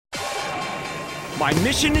My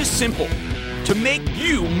mission is simple, to make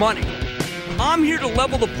you money. I'm here to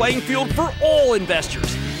level the playing field for all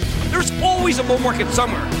investors. There's always a bull market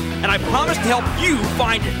somewhere, and I promise to help you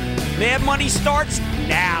find it. Mad Money starts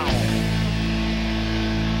now.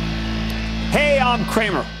 Hey, I'm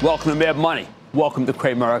Cramer. Welcome to Mad Money. Welcome to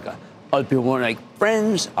Cramerica. Other people want to make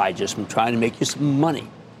friends. I just am trying to make you some money.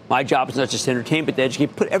 My job is not just to entertain, but to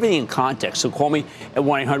educate, put everything in context. So call me at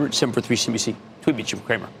 1-800-743-CNBC. Tweet me, Jim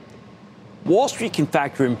Cramer. Wall Street can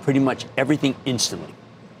factor in pretty much everything instantly.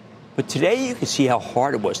 But today you can see how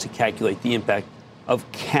hard it was to calculate the impact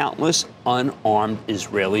of countless unarmed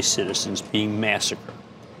Israeli citizens being massacred.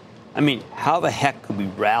 I mean, how the heck could we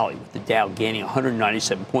rally with the Dow gaining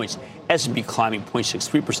 197 points, S&P climbing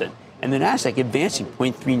 0.63%, and the Nasdaq advancing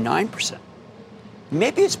 0.39%?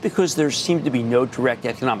 Maybe it's because there seemed to be no direct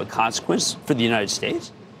economic consequence for the United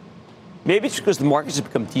States. Maybe it's because the markets have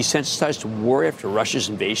become desensitized to war after Russia's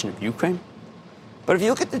invasion of Ukraine. But if you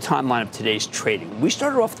look at the timeline of today's trading, we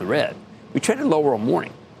started off the red. We traded lower all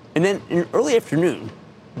morning. And then in early afternoon,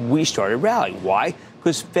 we started rallying. Why?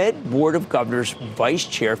 Because Fed Board of Governors Vice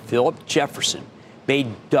Chair Philip Jefferson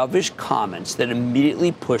made dovish comments that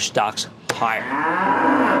immediately pushed stocks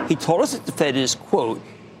higher. He told us that the Fed is, quote,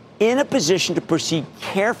 in a position to proceed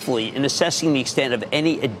carefully in assessing the extent of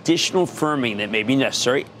any additional firming that may be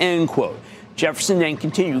necessary, end quote. Jefferson then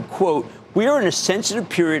continued, quote, we are in a sensitive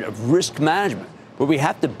period of risk management where we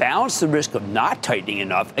have to balance the risk of not tightening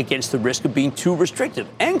enough against the risk of being too restrictive,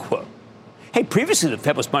 end quote. Hey, previously the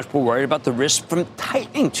Fed was much more worried about the risk from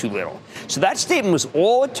tightening too little. So that statement was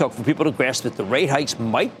all it took for people to grasp that the rate hikes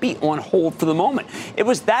might be on hold for the moment. It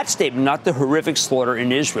was that statement, not the horrific slaughter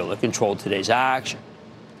in Israel, that controlled today's action.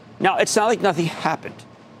 Now, it's not like nothing happened.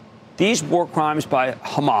 These war crimes by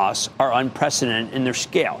Hamas are unprecedented in their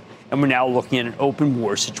scale, and we're now looking at an open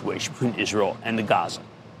war situation between Israel and the Gaza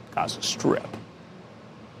Strip.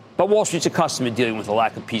 But Wall Street's accustomed to dealing with a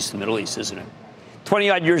lack of peace in the Middle East, isn't it?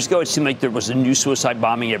 20-odd years ago, it seemed like there was a new suicide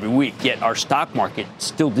bombing every week, yet our stock market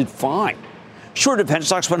still did fine. Sure, defense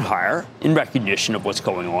stocks went higher in recognition of what's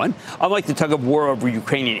going on. Unlike the tug of war over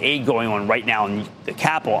Ukrainian aid going on right now in the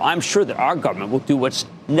capital, I'm sure that our government will do what's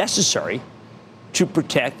necessary to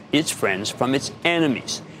protect its friends from its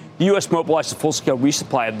enemies. The U.S. mobilized a full-scale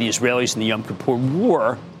resupply of the Israelis in the Yom Kippur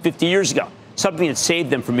War 50 years ago, something that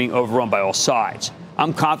saved them from being overrun by all sides.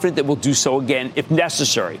 I'm confident that we'll do so again if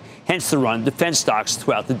necessary, hence the run of defense stocks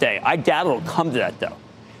throughout the day. I doubt it'll come to that, though.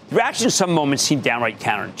 The reaction in some moments seemed downright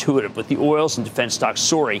counterintuitive, with the oils and defense stocks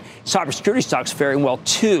soaring, cybersecurity stocks faring well,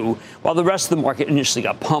 too, while the rest of the market initially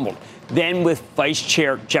got pummeled. Then, with Vice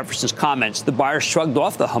Chair Jefferson's comments, the buyers shrugged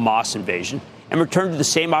off the Hamas invasion and returned to the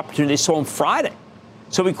same opportunity they saw on Friday.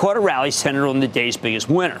 So we caught a rally centered on the day's biggest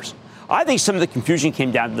winners. I think some of the confusion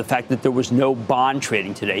came down to the fact that there was no bond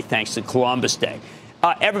trading today, thanks to Columbus Day.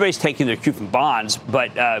 Everybody's taking their cue from bonds,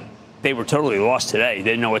 but they were totally lost today. They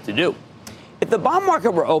didn't know what to do. If the bond market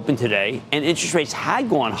were open today and interest rates had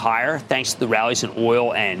gone higher, thanks to the rallies in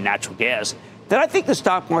oil and natural gas, then I think the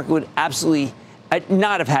stock market would absolutely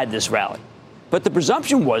not have had this rally. But the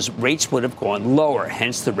presumption was rates would have gone lower,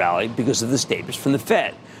 hence the rally, because of the statements from the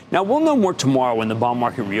Fed. Now, we'll know more tomorrow when the bond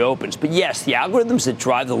market reopens. But yes, the algorithms that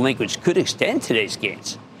drive the linkage could extend today's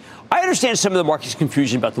gains. I understand some of the market's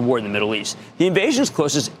confusion about the war in the Middle East. The invasion's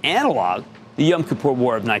closest analog, the Yom Kippur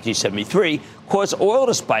War of 1973, caused oil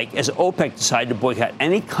to spike as OPEC decided to boycott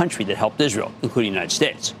any country that helped Israel, including the United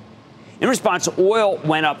States. In response, oil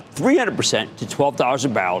went up 300% to $12 a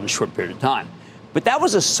barrel in a short period of time. But that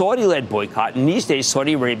was a Saudi-led boycott, and these days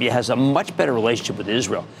Saudi Arabia has a much better relationship with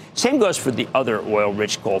Israel. Same goes for the other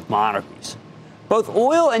oil-rich Gulf monarchies. Both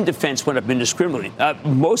oil and defense went up indiscriminately,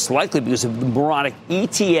 most likely because of the moronic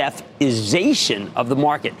ETF-ization of the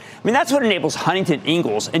market. I mean, that's what enables Huntington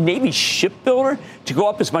Ingalls, a Navy shipbuilder, to go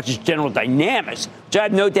up as much as General Dynamics, which I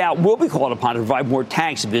have no doubt will be called upon to provide more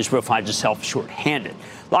tanks if Israel finds itself short-handed.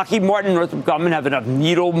 Lockheed Martin and Northrop Grumman have enough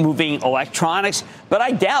needle-moving electronics, but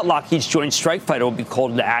I doubt Lockheed's joint strike fighter will be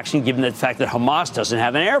called into action given the fact that Hamas doesn't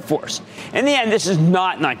have an air force. In the end, this is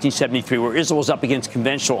not 1973, where Israel was up against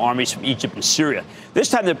conventional armies from Egypt and Syria. This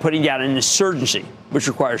time they're putting down an insurgency, which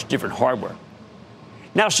requires different hardware.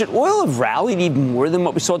 Now, should oil have rallied even more than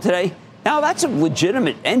what we saw today? Now, that's a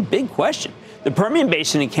legitimate and big question. The Permian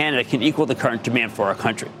Basin in Canada can equal the current demand for our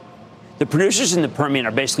country. The producers in the Permian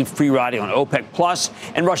are basically free riding on OPEC Plus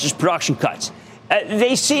and Russia's production cuts.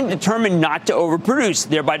 They seem determined not to overproduce,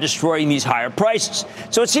 thereby destroying these higher prices.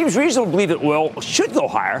 So it seems reasonable to believe that oil should go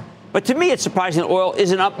higher. But to me, it's surprising that oil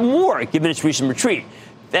isn't up more, given its recent retreat.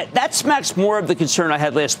 That smacks more of the concern I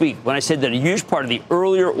had last week when I said that a huge part of the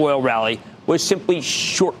earlier oil rally was simply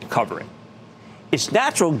short covering. It's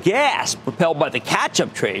natural gas propelled by the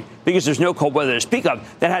catch-up trade because there's no cold weather to speak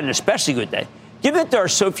of that had an especially good day. Given that there are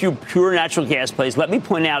so few pure natural gas plays, let me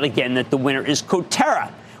point out again that the winner is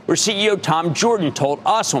Coterra, where CEO Tom Jordan told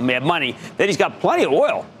us on Mad Money that he's got plenty of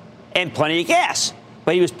oil and plenty of gas.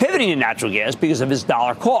 But he was pivoting to natural gas because of his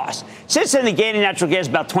dollar cost. Since then, the gain in natural gas is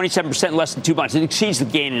about 27% in less than 2 months. It exceeds the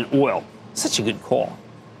gain in oil. Such a good call.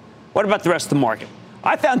 What about the rest of the market?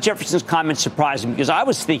 I found Jefferson's comments surprising because I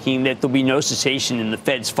was thinking that there'll be no cessation in the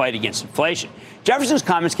Fed's fight against inflation. Jefferson's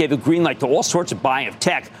comments gave a green light to all sorts of buying of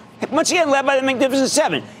tech, once again led by the Magnificent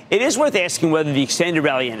Seven. It is worth asking whether the extended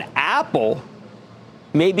rally in Apple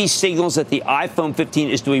maybe signals that the iPhone 15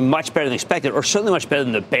 is doing much better than expected, or certainly much better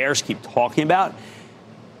than the bears keep talking about.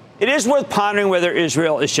 It is worth pondering whether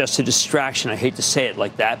Israel is just a distraction. I hate to say it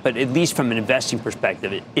like that, but at least from an investing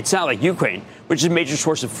perspective, it's not like Ukraine, which is a major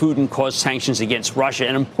source of food and caused sanctions against Russia,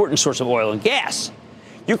 an important source of oil and gas.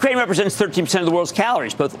 Ukraine represents 13% of the world's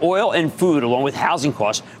calories. Both oil and food, along with housing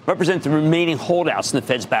costs, represent the remaining holdouts in the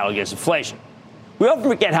Fed's battle against inflation. We often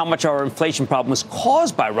forget how much our inflation problem was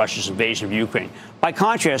caused by Russia's invasion of Ukraine. By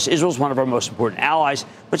contrast, Israel is one of our most important allies,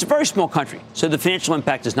 but it's a very small country, so the financial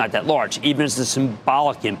impact is not that large, even as the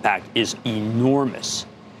symbolic impact is enormous.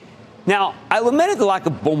 Now, I lamented the lack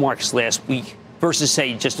of bull markets last week versus,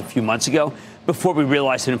 say, just a few months ago, before we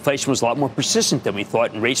realized that inflation was a lot more persistent than we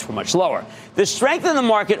thought and rates were much lower. The strength in the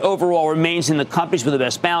market overall remains in the companies with the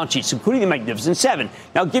best balance sheets, including the Magnificent Seven.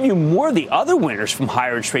 Now, I'll give you more of the other winners from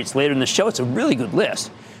higher interest rates later in the show. It's a really good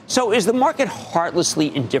list. So is the market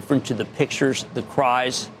heartlessly indifferent to the pictures, the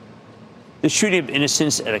cries, the shooting of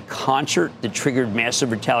innocents at a concert that triggered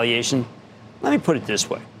massive retaliation? Let me put it this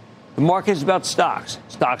way. The market is about stocks.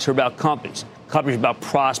 Stocks are about companies. Companies are about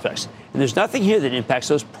prospects. And there's nothing here that impacts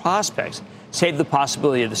those prospects, save the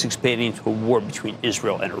possibility of this expanding into a war between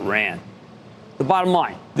Israel and Iran. The bottom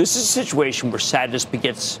line, this is a situation where sadness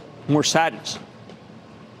begets more sadness,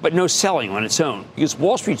 but no selling on its own, because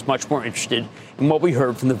Wall Street's much more interested in what we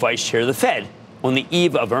heard from the vice chair of the Fed on the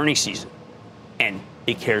eve of earnings season, and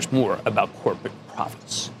it cares more about corporate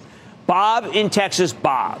profits. Bob in Texas.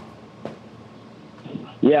 Bob.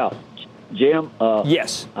 Yeah, Jim.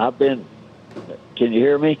 Yes. Can you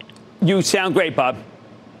hear me? You sound great, Bob.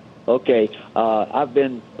 Okay. I've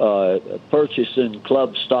been purchasing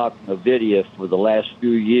club stock NVIDIA for the last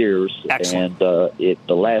few years. Excellent. And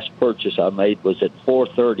the last purchase I made was at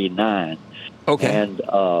 $4.39. Okay. And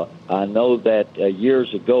I know that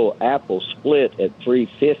years ago Apple split at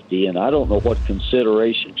 $3.50, and I don't know what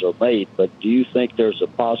considerations are made, but do you think there's a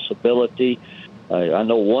possibility? I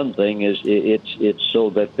know one thing is it's so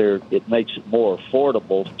that it makes it more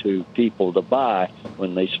affordable to people to buy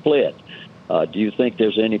when they split. Do you think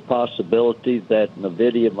there's any possibility that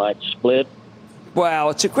NVIDIA might split? Well,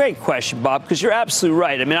 it's a great question, Bob, because you're absolutely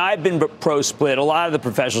right. I mean, I've been pro-split. A lot of the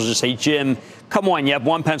professionals just say, Jim, come on, you have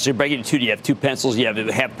one pencil, you break it into two. You have two pencils, you have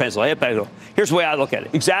a half pencil, half pencil. Here's the way I look at it,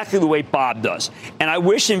 exactly the way Bob does. And I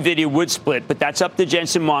wish NVIDIA would split, but that's up to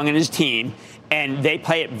Jensen Huang and his team. And they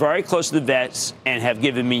play it very close to the vets and have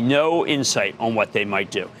given me no insight on what they might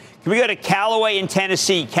do. Can we go to Callaway in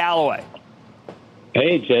Tennessee? Callaway.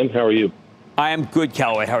 Hey, Jim. How are you? I am good,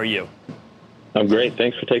 Callaway. How are you? I'm great.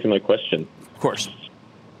 Thanks for taking my question. Of course.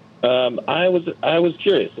 I was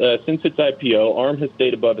curious. Since its IPO, ARM has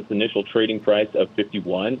stayed above its initial trading price of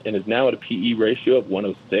 51 and is now at a PE ratio of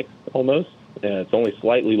 106 almost. It's only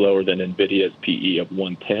slightly lower than NVIDIA's PE of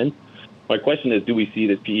 110. My question is, do we see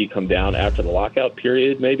this PE come down after the lockout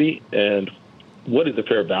period, maybe? And what is the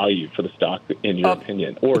fair value for the stock, in your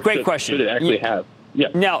opinion? Or great question. Should it actually have? Yeah.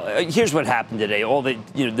 Now, here's what happened today.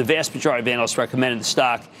 The vast majority of analysts recommended the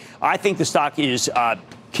stock. I think the stock is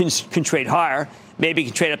can trade higher. Maybe it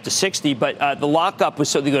can trade up to 60, but the lockup was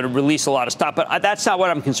certainly going to release a lot of stock. But that's not what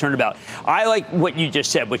I'm concerned about. I like what you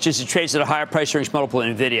just said, which is it trades at a higher price earnings multiple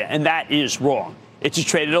than NVIDIA, and that is wrong. It's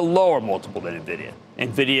traded at a lower multiple than NVIDIA.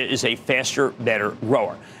 NVIDIA is a faster, better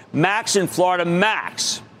grower. Max in Florida.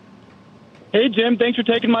 Max. Hey, Jim. Thanks for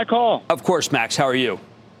taking my call. Of course, Max. How are you?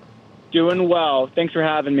 Doing well. Thanks for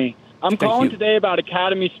having me. I'm calling today about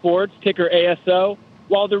Academy Sports, ticker ASO.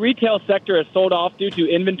 While the retail sector has sold off due to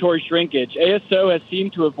inventory shrinkage, ASO has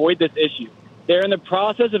seemed to avoid this issue. They're in the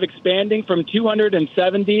process of expanding from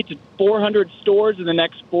 270 to 400 stores in the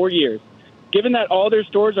next 4 years. Given that all their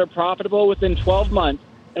stores are profitable within 12 months,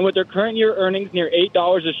 and with their current year earnings near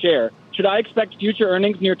 $8 a share, should I expect future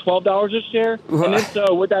earnings near $12 a share? And if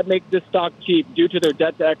so, would that make this stock cheap due to their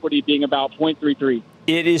debt to equity being about 0.33?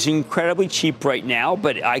 It is incredibly cheap right now,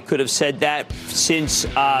 but I could have said that since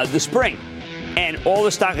the spring. And all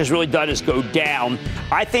the stock has really done is go down.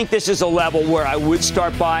 I think this is a level where I would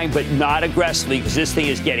start buying, but not aggressively, because this thing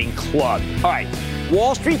is getting clubbed. All right.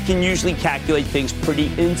 Wall Street can usually calculate things pretty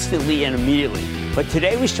instantly and immediately. But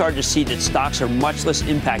today we started to see that stocks are much less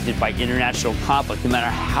impacted by international conflict, no matter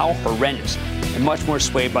how horrendous, and much more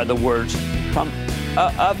swayed by the words from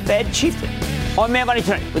a Fed chieftain. On Mad Money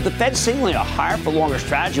tonight, with the Fed signaling a higher for longer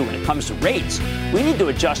strategy when it comes to rates, we need to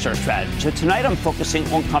adjust our strategy. So tonight I'm focusing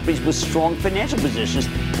on companies with strong financial positions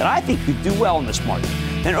that I think could do well in this market.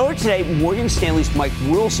 And earlier today, Morgan Stanley's Mike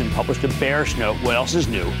Wilson published a bearish note. What else is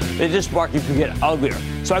new? That this market could get uglier.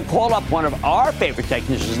 So I called up one of our favorite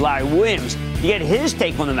technicians, Larry Williams, to get his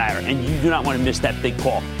take on the matter. And you do not want to miss that big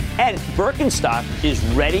call. And Birkenstock is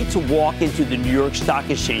ready to walk into the New York Stock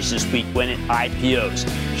Exchange this week when it IPOs.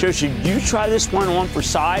 So should you try this one on for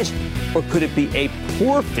size, or could it be a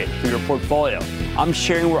poor fit for your portfolio? I'm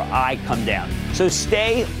sharing where I come down. So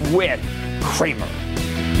stay with Cramer.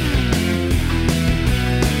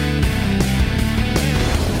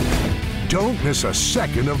 Don't miss a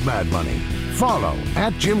second of Mad Money. Follow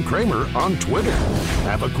 @Jim Cramer on Twitter.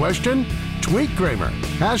 Have a question? Tweet Cramer.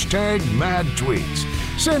 #MadTweets.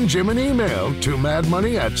 Send Jim an email to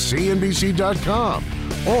madmoney@cnbc.com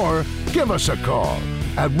or give us a call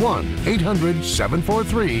at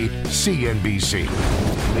 1-800-743-CNBC.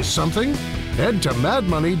 Miss something? Head to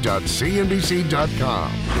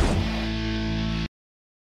madmoney.cnbc.com.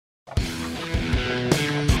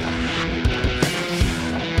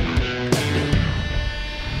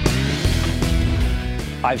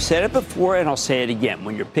 I've said it before and I'll say it again.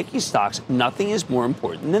 When you're picking stocks, nothing is more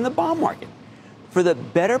important than the bond market. For the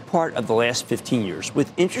better part of the last 15 years,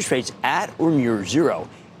 with interest rates at or near zero,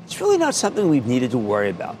 it's really not something we've needed to worry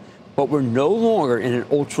about. But we're no longer in an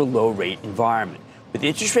ultra-low rate environment. With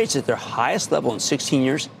interest rates at their highest level in 16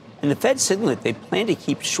 years, and the Fed signaling that they plan to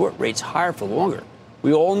keep short rates higher for longer,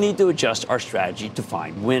 we all need to adjust our strategy to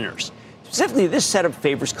find winners. Specifically, this setup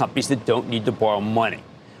favors companies that don't need to borrow money.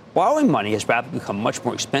 Borrowing money has rapidly become much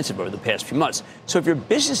more expensive over the past few months. So if your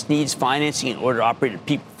business needs financing in order to operate at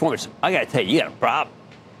peak performance, I got to tell you, you got a problem.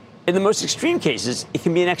 In the most extreme cases, it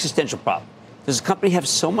can be an existential problem. Does a company have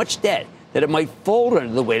so much debt that it might fold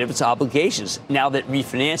under the weight of its obligations now that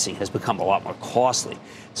refinancing has become a lot more costly?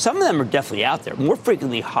 Some of them are definitely out there. More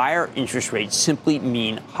frequently, higher interest rates simply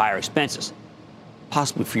mean higher expenses,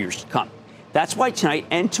 possibly for years to come. That's why tonight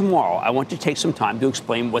and tomorrow, I want to take some time to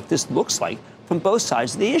explain what this looks like from both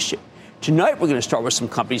sides of the issue. Tonight, we're going to start with some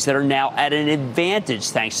companies that are now at an advantage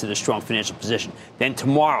thanks to their strong financial position. Then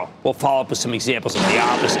tomorrow, we'll follow up with some examples of the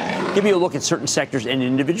opposite, give you a look at certain sectors and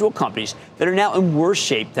individual companies that are now in worse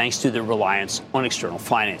shape thanks to their reliance on external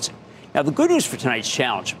financing. Now, the good news for tonight's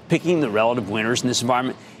challenge, picking the relative winners in this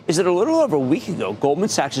environment, is that a little over a week ago, Goldman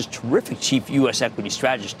Sachs' terrific chief U.S. equity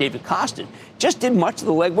strategist, David Kostin, just did much of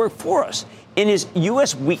the legwork for us. In his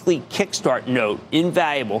U.S. weekly Kickstart note,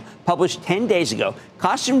 Invaluable, published 10 days ago,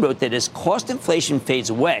 Kostin wrote that as cost inflation fades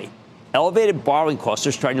away, elevated borrowing costs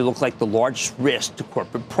are starting to look like the largest risk to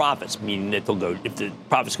corporate profits, meaning that if the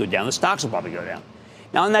profits go down, the stocks will probably go down.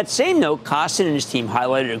 Now, on that same note, Kostin and his team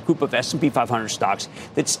highlighted a group of S&P 500 stocks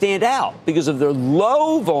that stand out because of their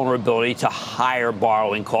low vulnerability to higher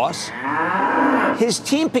borrowing costs. His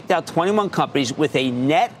team picked out 21 companies with a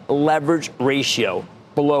net leverage ratio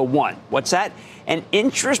below 1. What's that?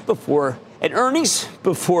 Earnings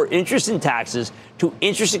before interest and taxes to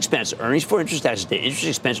interest expense, earnings before interest taxes to interest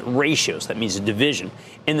expense ratios, that means a division,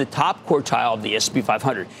 in the top quartile of the S&P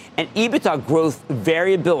 500, and EBITDA growth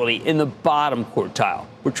variability in the bottom quartile.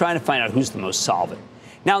 We're trying to find out who's the most solvent.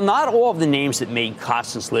 Now, not all of the names that made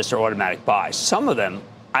Kostin's list are automatic buys. Some of them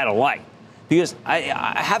I don't like, because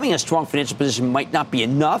having a strong financial position might not be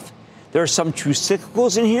enough. There are some true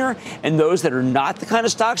cyclicals in here, and those that are not the kind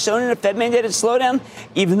of stocks shown in a Fed-mandated slowdown.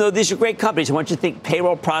 Even though these are great companies, I want you to think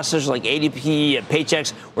payroll processors like ADP,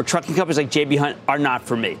 Paychex, or trucking companies like J.B. Hunt are not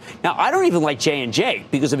for me. Now, I don't even like J&J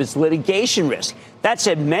because of its litigation risk. That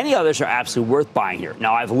said, many others are absolutely worth buying here.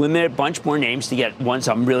 Now, I've limited a bunch more names to get ones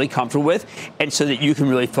I'm really comfortable with, and so that you can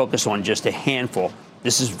really focus on just a handful.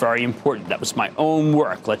 This is very important. That was my own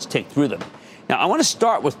work. Let's take through them. Now, I want to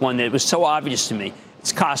start with one that was so obvious to me.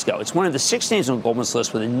 It's Costco. It's one of the 6 names on Goldman's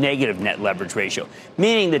list with a negative net leverage ratio,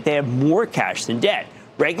 meaning that they have more cash than debt.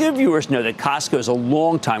 Regular viewers know that Costco is a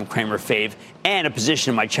longtime Cramer fave and a position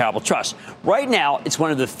in my charitable trust. Right now, it's one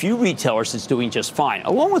of the few retailers that's doing just fine,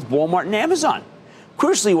 along with Walmart and Amazon.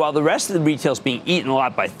 Crucially, while the rest of the retail is being eaten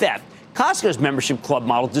alive by theft, Costco's membership club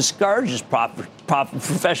model discourages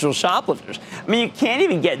professional shoplifters. I mean, you can't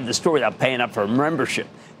even get into the store without paying up for a membership.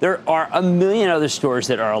 There are a million other stores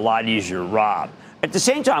that are a lot easier to rob. At the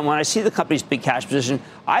same time, when I see the company's big cash position,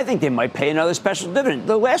 I think they might pay another special dividend.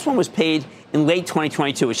 The last one was paid in late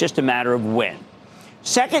 2022. It's just a matter of when.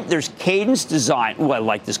 Second, there's Cadence Design. Oh, I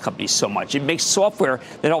like this company so much. It makes software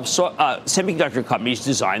that helps semiconductor companies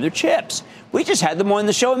design their chips. We just had them on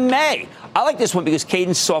the show in May. I like this one because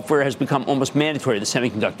Cadence software has become almost mandatory in the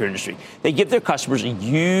semiconductor industry. They give their customers a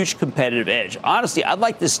huge competitive edge. Honestly, I'd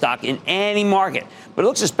like this stock in any market, but it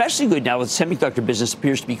looks especially good now that the semiconductor business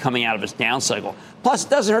appears to be coming out of its down cycle. Plus, it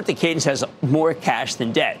doesn't hurt that Cadence has more cash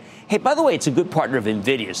than debt. Hey, by the way, it's a good partner of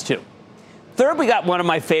NVIDIA's, too. Third, we got one of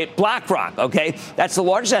my favorite, BlackRock, okay? That's the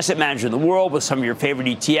largest asset manager in the world with some of your favorite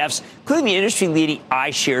ETFs, including the industry-leading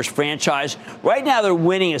iShares franchise. Right now, they're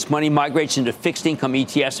winning as money migrates into fixed income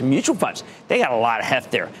ETFs and mutual funds. They got a lot of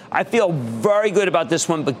heft there. I feel very good about this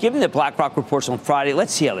one, but given that BlackRock reports on Friday,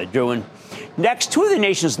 let's see how they're doing. Next, two of the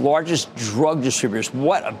nation's largest drug distributors.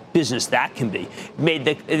 What a business that can be.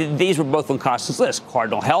 These were both on Costin's list,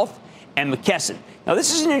 Cardinal Health and McKesson. Now,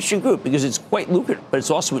 this is an interesting group because it's quite lucrative, but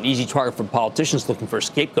it's also an easy target for politicians looking for a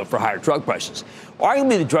scapegoat for higher drug prices.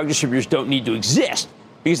 Arguably, the drug distributors don't need to exist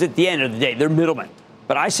because at the end of the day, they're middlemen.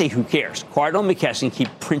 But I say, who cares? Cardinal and McKesson keep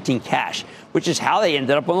printing cash, which is how they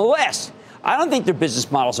ended up on the list. I don't think their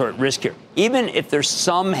business models are at risk here, even if there's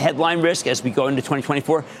some headline risk as we go into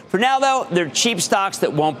 2024. For now, though, they're cheap stocks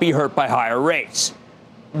that won't be hurt by higher rates.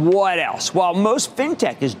 What else? While most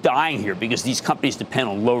fintech is dying here because these companies depend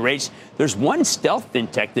on low rates, there's one stealth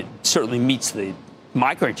fintech that certainly meets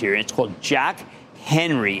my criteria. It's called Jack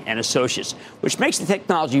Henry and Associates, which makes the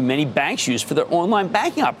technology many banks use for their online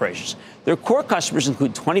banking operations. Their core customers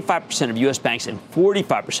include 25% of U.S. banks and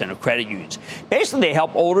 45% of credit unions. Basically, they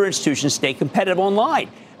help older institutions stay competitive online.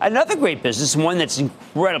 Another great business, and one that's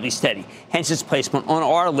incredibly steady, hence its placement on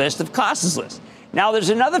our list of Costin's list. Now, there's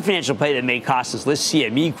another financial play that made Costin's list,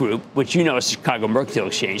 CME Group, which you know is the Chicago Mercantile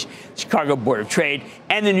Exchange, Chicago Board of Trade,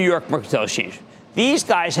 and the New York Mercantile Exchange. These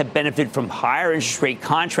guys have benefited from higher interest rate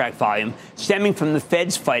contract volume stemming from the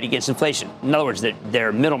Fed's fight against inflation. In other words,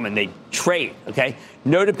 they're middlemen. They trade, okay?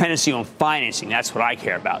 No dependency on financing. That's what I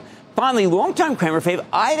care about. Finally, longtime Cramer fave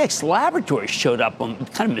IDEX Laboratories showed up on,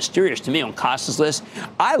 kind of mysterious to me, on Costin's list.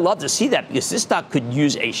 I love to see that because this stock could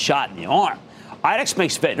use a shot in the arm. IDEX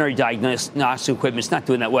makes veterinary diagnostic equipment. It's not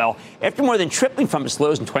doing that well. After more than tripling from its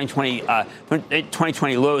lows in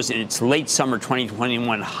 2020 lows in its late summer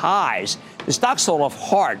 2021 highs, the stock sold off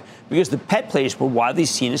hard because the pet plays were widely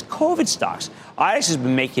seen as COVID stocks. IDEX has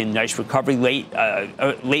been making a nice recovery late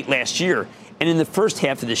last year and in the first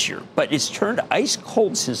half of this year, but it's turned ice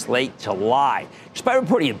cold since late July, despite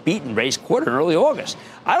reporting a beat and raised quarter in early August.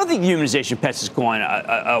 I don't think the immunization pets is going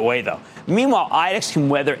away, though. Meanwhile, IDEX can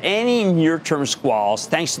weather any near-term squalls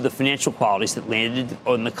thanks to the financial qualities that landed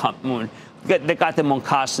on the company that got them on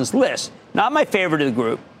Costin's list. Not my favorite of the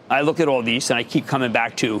group. I look at all these, and I keep coming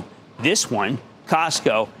back to this one,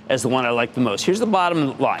 Costco, as the one I like the most. Here's the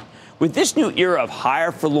bottom line. With this new era of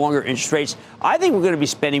higher for longer interest rates, I think we're going to be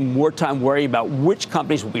spending more time worrying about which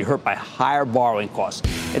companies will be hurt by higher borrowing costs.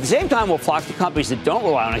 At the same time, we'll flock to companies that don't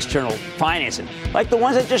rely on external financing, like the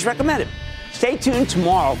ones I just recommended. Stay tuned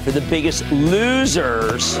tomorrow for the biggest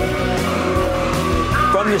losers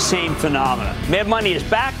from the same phenomena. Mad Money is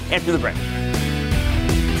back after the break.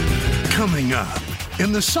 Coming up,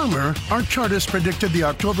 in the summer, our chartists predicted the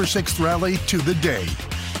October 6th rally to the day.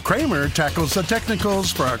 Cramer tackles the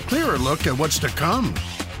technicals for a clearer look at what's to come.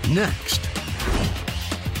 Next.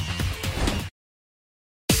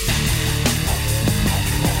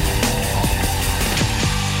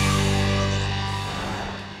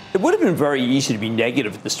 It would have been very easy to be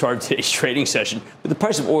negative at the start of today's trading session, with the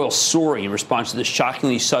price of oil soaring in response to the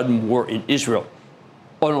shockingly sudden war in Israel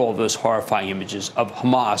on all of those horrifying images of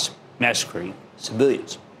Hamas massacring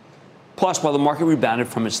civilians. Plus, while the market rebounded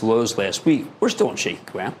from its lows last week, we're still on shaky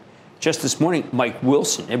ground. Just this morning, Mike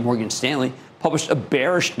Wilson at Morgan Stanley published a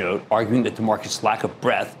bearish note arguing that the market's lack of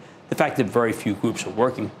breadth, the fact that very few groups are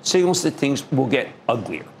working, signals that things will get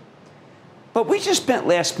uglier. But we just spent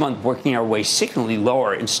last month working our way signally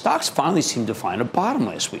lower, and stocks finally seemed to find a bottom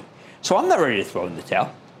last week. So I'm not ready to throw in the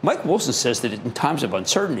towel. Mike Wilson says that in times of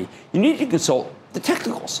uncertainty, you need to consult the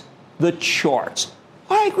technicals, the charts.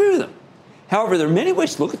 I agree with him. However, there are many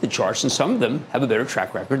ways to look at the charts, and some of them have a better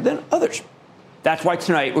track record than others. That's why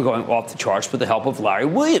tonight we're going off the charts with the help of Larry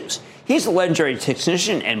Williams. He's a legendary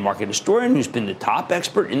technician and market historian who's been the top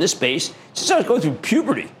expert in this space since I was going through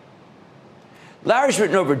puberty. Larry's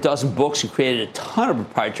written over a dozen books and created a ton of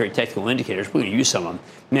proprietary technical indicators. We're going to use some of them.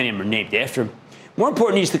 Many of them are named after him. More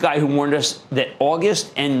important, he's the guy who warned us that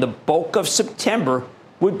August and the bulk of September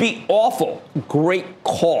would be awful. Great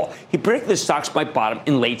call. He predicted the stocks might bottom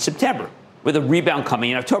in late September, with a rebound coming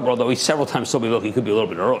in October, although he several times told me, look, he could be a little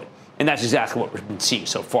bit early. And that's exactly what we've been seeing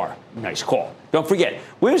so far. Nice call. Don't forget,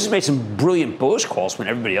 Williams has made some brilliant bullish calls when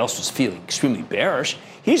everybody else was feeling extremely bearish.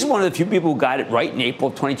 He's one of the few people who got it right in April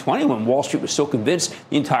of 2020 when Wall Street was so convinced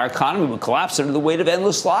the entire economy would collapse under the weight of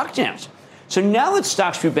endless lockdowns. So now that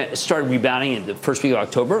stocks started rebounding in the first week of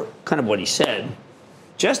October, kind of what he said,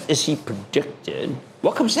 just as he predicted,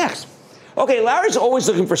 what comes next? Okay, Larry's always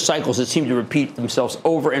looking for cycles that seem to repeat themselves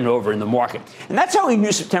over and over in the market. And that's how he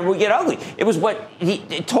knew September would get ugly. It was what he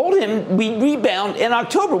told him we'd rebound in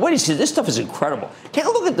October. What he said, this stuff is incredible. Take a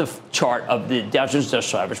look at the chart of the Dow Jones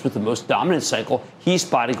Industrial Average with the most dominant cycle he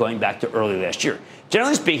spotted going back to early last year.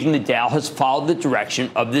 Generally speaking, the Dow has followed the direction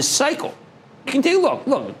of this cycle. You can take a look.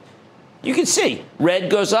 Look, you can see red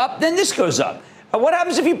goes up, then this goes up. What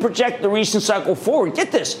happens if you project the recent cycle forward?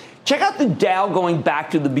 Get this. Check out the Dow going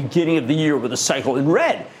back to the beginning of the year with a cycle in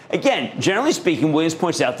red. Again, generally speaking, Williams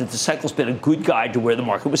points out that the cycle's been a good guide to where the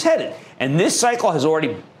market was headed. And this cycle has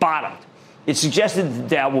already bottomed. It suggested that the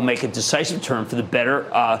Dow will make a decisive turn for the better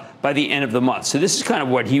by the end of the month. So this is kind of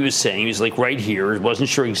what he was saying. He was like right here. Wasn't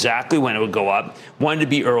sure exactly when it would go up. Wanted to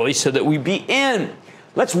be early so that we'd be in.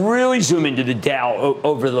 Let's really zoom into the Dow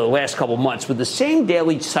over the last couple months with the same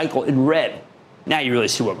daily cycle in red. Now you really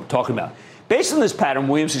see what we're talking about. Based on this pattern,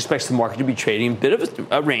 Williams expects the market to be trading a bit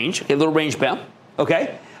of a range, a little range bound,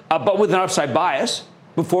 okay, but with an upside bias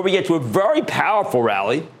before we get to a very powerful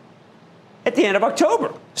rally at the end of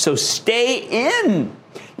October. So stay in.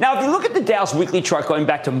 Now, if you look at the Dow's weekly chart going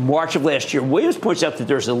back to March of last year, Williams points out that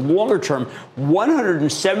there's a longer-term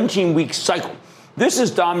 117-week cycle. This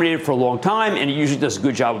is dominated for a long time, and it usually does a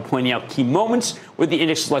good job of pointing out key moments where the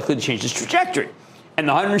index is likely to change its trajectory. And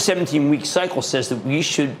the 117-week cycle says that we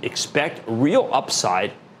should expect real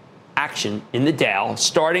upside action in the Dow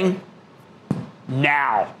starting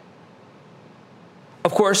now.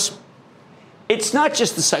 Of course, it's not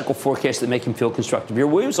just the cycle forecast that make him feel constructive here.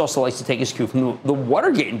 Williams also likes to take his cue from the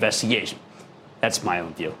Watergate investigation. That's my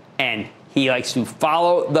own view. And he likes to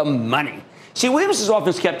follow the money. See, Williams is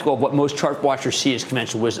often skeptical of what most chart watchers see as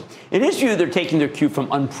conventional wisdom. In his view, they're taking their cue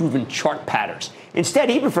from unproven chart patterns. Instead,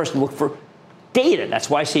 he prefers to look for data. That's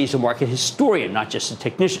why I say he's a market historian, not just a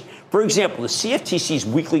technician. For example, the CFTC's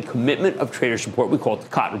weekly commitment of traders report, we call it the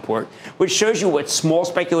COT report, which shows you what small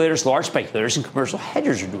speculators, large speculators, and commercial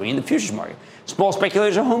hedgers are doing in the futures market. Small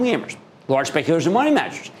speculators are home gamers. Large speculators are money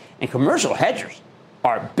managers. And commercial hedgers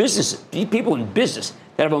are businesses, people in business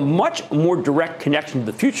that have a much more direct connection to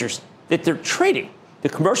the futures that they're trading. The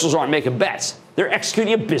commercials aren't making bets. They're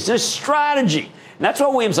executing a business strategy. And that's why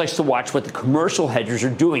Williams likes to watch what the commercial hedgers are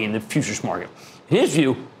doing in the futures market. In his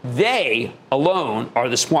view, they alone are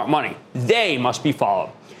the smart money. They must be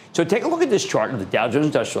followed. So take a look at this chart of the Dow Jones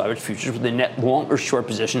Industrial Average futures with the net long or short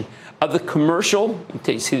position of the commercial.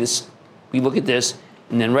 You see this? We look at this,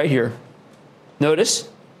 and then right here, notice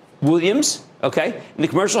Williams, okay, and the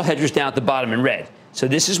commercial hedgers down at the bottom in red. So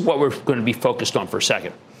this is what we're going to be focused on for a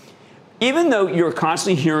second. Even though you're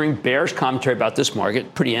constantly hearing bearish commentary about this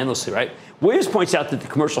market pretty endlessly, right? Williams points out that the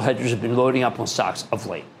commercial hedgers have been loading up on stocks of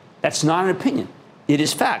late. That's not an opinion. It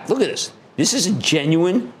is fact. Look at this. This is a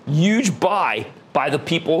genuine, huge buy by the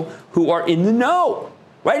people who are in the know.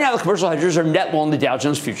 Right now, the commercial hedgers are net long the Dow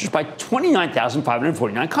Jones futures by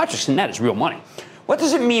 29,549 contracts, and that is real money. What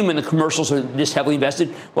does it mean when the commercials are this heavily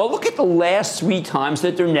invested? Well, look at the last 3 times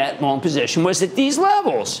that their net long position was at these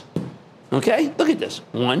levels. Okay? Look at this.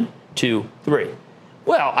 1, 2, 3.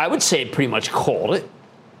 Well, I would say it pretty much called it.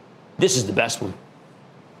 This is the best one.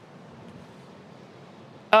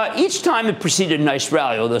 Each time it preceded a nice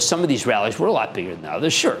rally, although some of these rallies were a lot bigger than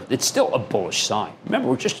others. Sure, it's still a bullish sign.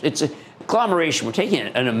 Remember, it's a agglomeration. We're taking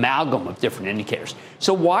an amalgam of different indicators.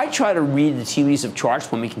 So why try to read the tea leaves of charts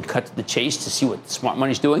when we can cut to the chase to see what the smart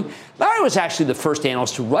money's doing? Larry was actually the first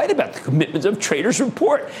analyst to write about the commitment of traders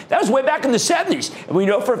report. That was way back in the 70s, and we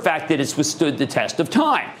know for a fact that it's withstood the test of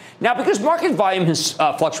time. Now, because market volume has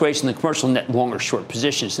fluctuates in the commercial net long or short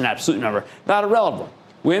position, it's an absolute number, not a relative one.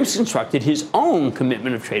 Williams constructed his own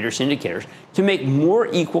commitment of traders indicators to make more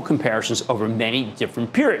equal comparisons over many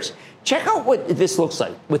different periods. Check out what this looks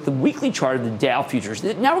like with the weekly chart of the Dow futures.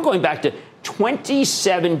 Now we're going back to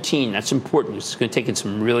 2017. That's important. It's going to take in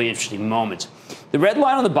some really interesting moments. The red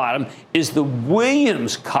line on the bottom is the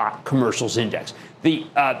Williams COT Commercials Index, the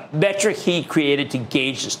metric he created to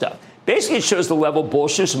gauge the stuff. Basically, it shows the level of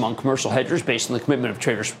bullishness among commercial hedgers based on the commitment of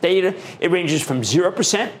traders data. It ranges from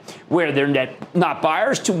 0%, where they're net not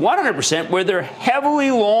buyers, to 100%, where they're heavily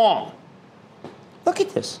long. Look at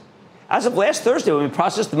this. As of last Thursday, when we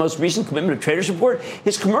processed the most recent commitment of traders report,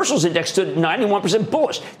 his commercials index stood at 91%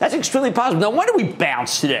 bullish. That's extremely positive. No wonder we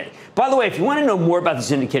bounced today. By the way, if you want to know more about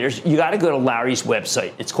these indicators, you got to go to Larry's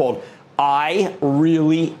website. It's called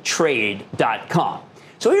ireallytrade.com.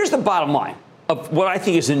 So here's the bottom line of what I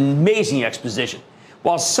think is an amazing exposition.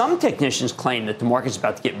 While some technicians claim that the market's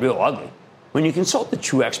about to get real ugly, when you consult the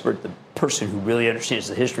true expert, the person who really understands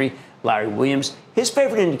the history, Larry Williams, his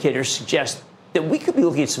favorite indicators suggest that we could be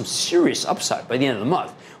looking at some serious upside by the end of the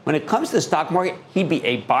month. When it comes to the stock market, he'd be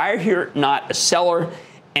a buyer here, not a seller.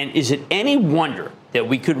 And is it any wonder that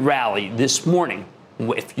we could rally this morning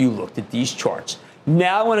if you looked at these charts?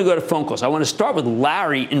 Now I want to go to phone calls. I want to start with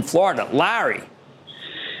Larry in Florida. Larry.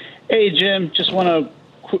 Hey, Jim. Just want to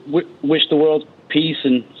wish the world peace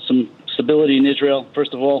and some stability in Israel,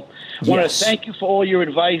 first of all. I want to thank you for all your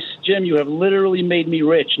advice. Jim, you have literally made me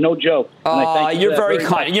rich. No joke. You're very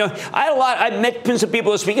kind. You know, I met some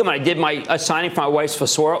people this weekend when I did my signing for my wife's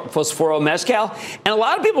Fosforo Mezcal, and a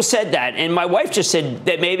lot of people said that, and my wife just said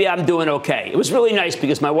that maybe I'm doing okay. It was really nice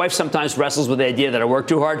because my wife sometimes wrestles with the idea that I work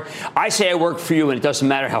too hard. I say I work for you, and it doesn't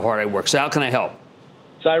matter how hard I work. So how can I help?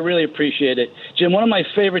 So I really appreciate it. Jim, one of my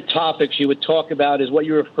favorite topics you would talk about is what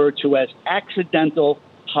you refer to as accidental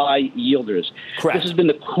high yielders. Correct. This has been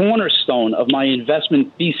the cornerstone of my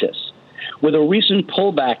investment thesis. With a recent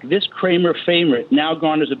pullback, this Cramer favorite now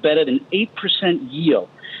garners a better than 8% yield.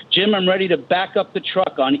 Jim, I'm ready to back up the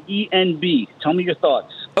truck on ENB. Tell me your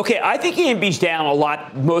thoughts. Okay, I think ENB's down a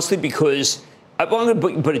lot, mostly because I'm going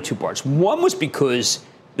to put it two parts. One was because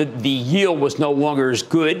the yield was no longer as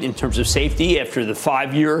good in terms of safety after the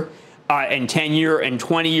 5-year and 10-year and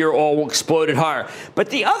 20-year all exploded higher. But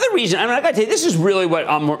the other reason, I got to tell you, this is really what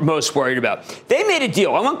I'm most worried about. They made a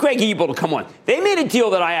deal. I want Greg Ebel to come on. They made a deal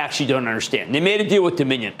that I actually don't understand. They made a deal with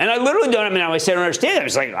Dominion. And I literally don't, I said I don't understand it. I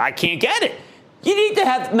was like, I can't get it. You need to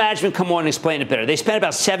have management come on and explain it better. They spent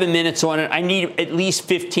about 7 minutes on it. I need at least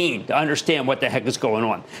 15 to understand what the heck is going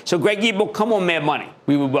on. So Greg Ebel, come on, Mad Money.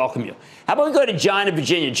 We would welcome you. How about we go to John in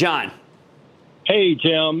Virginia? John. Hey,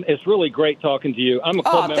 Jim. It's really great talking to you. I'm a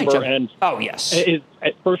club member, and yes,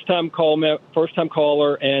 first time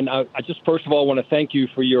caller. And I just first of all want to thank you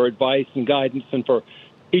for your advice and guidance, and for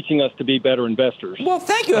teaching us to be better investors. Well,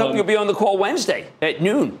 thank you. I hope you'll be on the call Wednesday at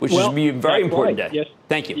noon, which will be a very important day. Yes,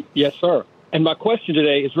 thank you. Yes, sir. And my question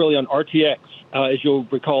today is really on RTX. As you'll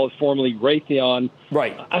recall, is formerly Raytheon.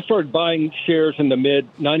 Right. I started buying shares in the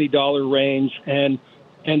mid $90 range, and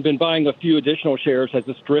been buying a few additional shares as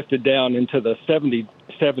it's drifted down into the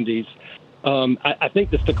 70s. I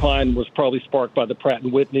think this decline was probably sparked by the Pratt &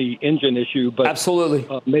 Whitney engine issue, but absolutely,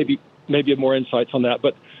 maybe more insights on that.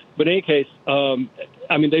 But in any case,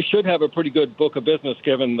 they should have a pretty good book of business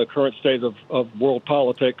given the current state of world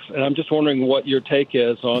politics. And I'm just wondering what your take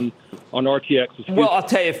is on RTX's future. Well, I'll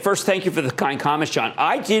tell you, first, thank you for the kind comments, John.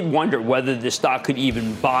 I did wonder whether the stock could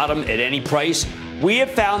even bottom at any price. We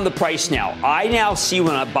have found the price now. I now see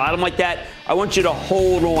when I bottom like that, I want you to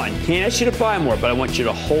hold on. Can't ask you to buy more, but I want you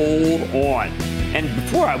to hold on. And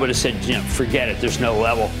before I would have said, forget it, there's no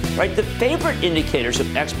level. Right? The favorite indicators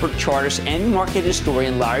of expert chartist and market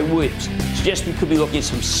historian Larry Williams suggest we could be looking at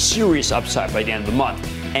some serious upside by the end of the month.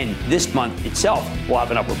 And this month itself will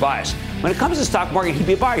have an upward bias. When it comes to the stock market, he'd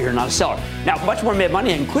be a buyer here, not a seller. Now, much more Mad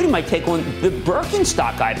Money, including my take on the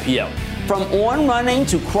Birkenstock IPO. From On Running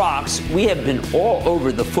to Crocs, we have been all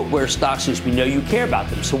over the footwear stocks since we know you care about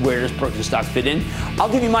them. So where does Birkenstock fit in? I'll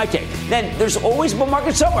give you my take. Then there's always a bull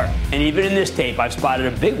market somewhere. And even in this tape, I've spotted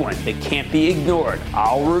a big one that can't be ignored.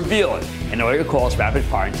 I'll reveal it. And all your calls rapid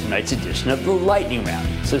fire in tonight's edition of the Lightning Round.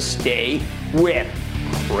 So stay with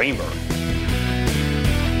Cramer.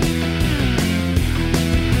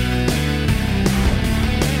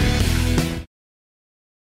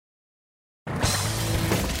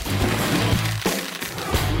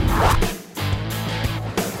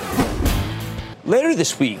 Later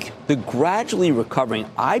this week, the gradually recovering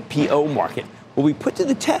IPO market will be put to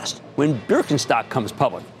the test when Birkenstock comes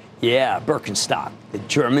public. Yeah, Birkenstock, the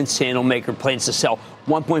German sandal maker, plans to sell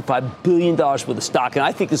 $1.5 billion worth of stock, and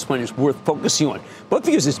I think this one is worth focusing on, both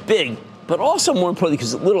because it's big, but also more importantly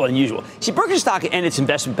because it's a little unusual. See, Birkenstock and its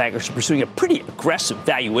investment bankers are pursuing a pretty aggressive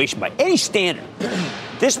valuation by any standard.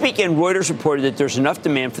 This weekend, Reuters reported that there's enough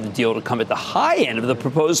demand for the deal to come at the high end of the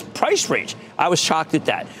proposed price range. I was shocked at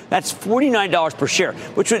that. That's $49 per share,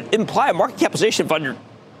 which would imply a market capitalization of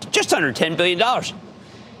just under $10 billion.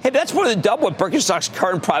 Hey, that's more than double what Birkenstock's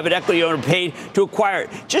current private equity owner paid to acquire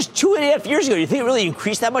it just 2.5 years ago. Do you think it really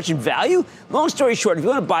increased that much in value? Long story short, if you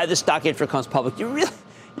want to buy this stock after it comes public, you really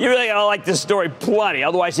got to like this story plenty.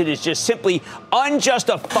 Otherwise, it is just simply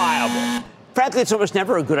unjustifiable. Frankly, it's almost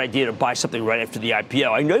never a good idea to buy something right after the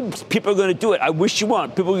IPO. I know people are going to do it. I wish you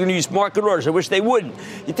won't. People are going to use market orders. I wish they wouldn't.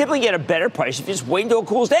 You typically get a better price if you just wait until it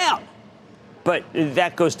cools down. But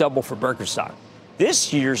that goes double for Birkenstock.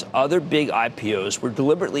 this year's other big IPOs were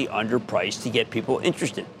deliberately underpriced to get people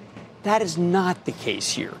interested. That is not the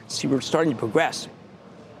case here. See, we're starting to progress.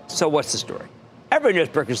 So what's the story? Everybody knows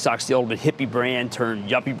Birkenstock's the ultimate hippie brand turned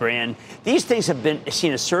yuppie brand. These things have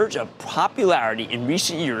seen a surge of popularity in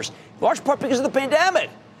recent years, in large part because of the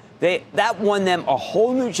pandemic. That won them a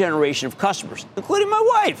whole new generation of customers, including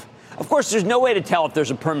my wife. Of course, there's no way to tell if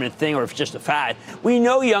there's a permanent thing or if it's just a fad. We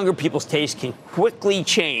know younger people's tastes can quickly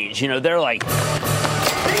change. You know, they're like...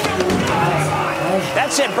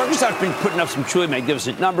 That said, Birkenstock's been putting up some truly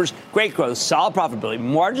magnificent numbers, great growth, solid profitability,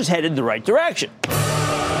 margins headed the right direction.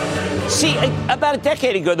 See, about a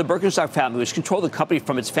decade ago, the Birkenstock family, which controlled the company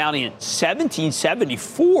from its founding in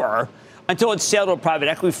 1774 until its sale to a private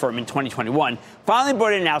equity firm in 2021, finally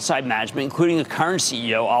brought in outside management, including the current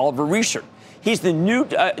CEO, Oliver Reisert. He's the new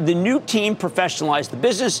team professionalized the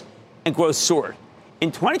business, and growth soared.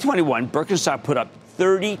 In 2021, Birkenstock put up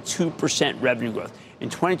 32% revenue growth. In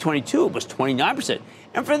 2022, it was 29%.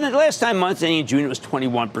 And for the last 9 months, ending in June, it was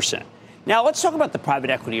 21%. Now, let's talk about the private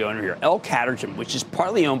equity owner here, L Catterton, which is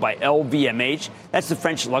partly owned by LVMH. That's the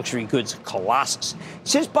French luxury goods colossus.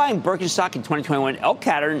 Since buying Birkenstock in 2021, L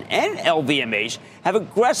Catterton and LVMH have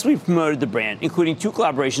aggressively promoted the brand, including 2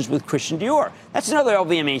 collaborations with Christian Dior. That's another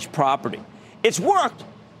LVMH property. It's worked.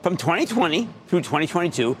 From 2020 through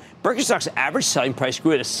 2022, Birkenstock's average selling price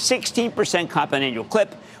grew at a 16% compound annual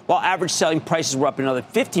clip, while average selling prices were up another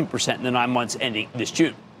 15% in the 9 months ending this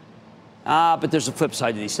June. But there's a flip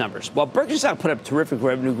side to these numbers. While Birkenstock put up terrific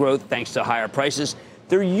revenue growth thanks to higher prices,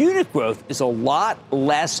 their unit growth is a lot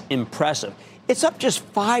less impressive. It's up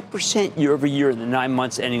just 5% year over year in the 9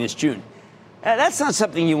 months ending this June. That's not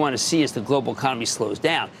something you want to see as the global economy slows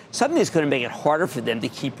down. Something that's going to make it harder for them to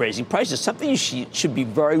keep raising prices. Something you should be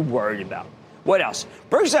very worried about. What else?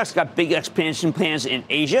 Birkenstock's got big expansion plans in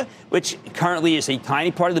Asia, which currently is a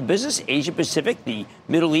tiny part of the business. Asia Pacific, the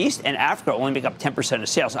Middle East, and Africa only make up 10% of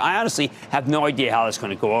sales. I honestly have no idea how that's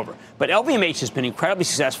going to go over. But LVMH has been incredibly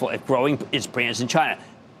successful at growing its brands in China.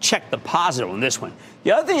 Check the positive on this one.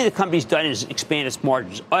 The other thing the company's done is expand its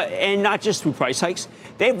margins, and not just through price hikes.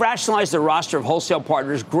 They've rationalized their roster of wholesale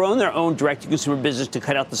partners, grown their own direct-to-consumer business to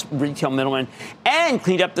cut out the retail middleman, and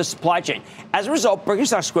cleaned up the supply chain. As a result,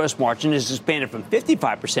 Birkenstock's gross margin has expanded from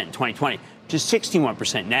 55% in 2020 to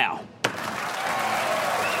 61% now.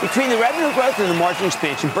 Between the revenue growth and the margin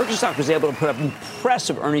expansion, Birkenstock was able to put up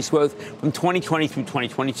impressive earnings growth from 2020 through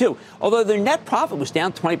 2022. Although their net profit was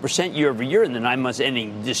down 20% year over year in the 9 months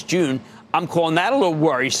ending this June, I'm calling that a little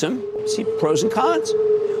worrisome. See pros and cons.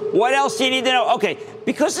 What else do you need to know? Okay,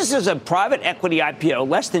 because this is a private equity IPO,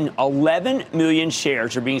 less than 11 million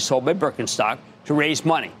shares are being sold by Birkenstock to raise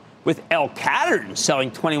money, with L Catterton selling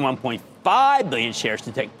 21.5 billion shares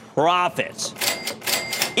to take profits.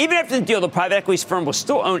 Even after the deal, the private equity firm will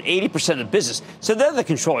still own 80% of the business, so they're the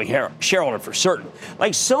controlling shareholder for certain.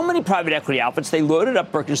 Like so many private equity outfits, they loaded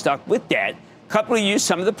up Birkenstock with debt. Company used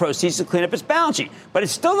some of the proceeds to clean up its balance sheet, but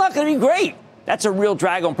it's still not going to be great. That's a real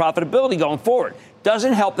drag on profitability going forward.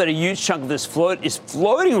 Doesn't help that a huge chunk of this float is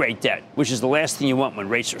floating rate debt, which is the last thing you want when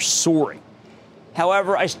rates are soaring.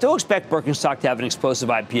 However, I still expect Birkenstock to have an explosive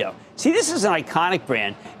IPO. See, this is an iconic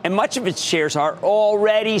brand, and much of its shares are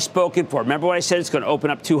already spoken for. Remember what I said? It's going to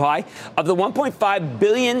open up too high? Of the $1.5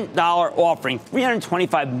 billion offering,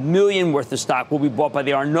 $325 million worth of stock will be bought by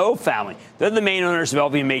the Arnault family. They're the main owners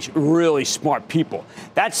of LVMH, really smart people.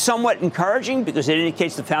 That's somewhat encouraging because it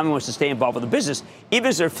indicates the family wants to stay involved with the business, even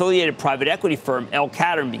as their affiliated private equity firm, L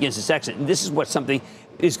Catterton, begins its exit. And this is what something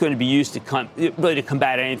is going to be used to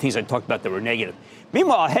combat any things I talked about that were negative.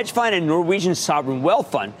 Meanwhile, a hedge fund and Norwegian sovereign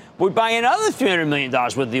wealth fund would buy another $300 million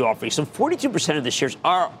worth of the offering. So 42% of the shares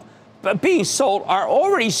are being sold are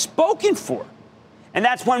already spoken for. And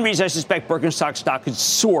that's one reason I suspect Birkenstock stock could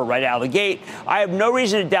soar right out of the gate. I have no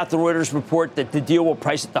reason to doubt the Reuters report that the deal will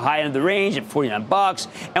price at the high end of the range at $49.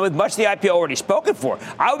 And with much of the IPO already spoken for,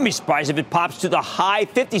 I would be surprised if it pops to the high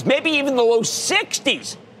 50s, maybe even the low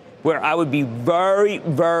 60s, where I would be very,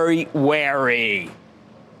 very wary.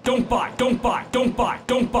 Don't buy, don't buy, don't buy,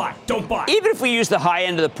 don't buy, don't buy. Even if we use the high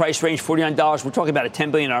end of the price range, $49, we're talking about a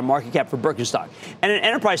 $10 billion market cap for Birkenstock and an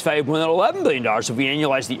enterprise value of more than $11 billion if we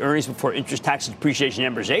annualize the earnings before interest, tax, depreciation,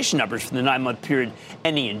 and amortization numbers for the 9-month period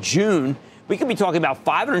ending in June. We could be talking about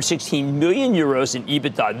 516 million euros in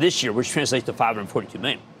EBITDA this year, which translates to 542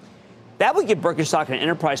 million. That would give Birkenstock an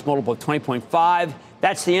enterprise multiple of 20.5.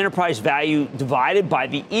 That's the enterprise value divided by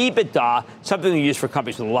the EBITDA, something we use for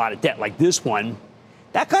companies with a lot of debt like this one.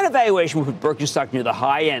 That kind of valuation would put Birkenstock near the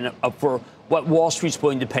high end for what Wall Street's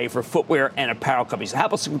willing to pay for footwear and apparel companies. How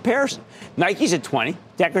about some comparison? Nike's at 20,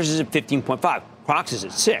 Deckers is at 15.5, Crocs is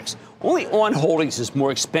at 6. Only On Holdings is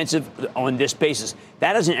more expensive on this basis.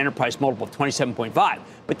 That has an enterprise multiple of 27.5.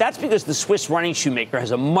 But that's because the Swiss running shoemaker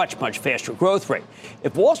has a much, much faster growth rate.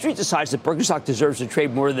 If Wall Street decides that Birkenstock deserves to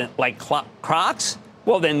trade more than like Crocs,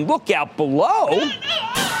 well, then look out below.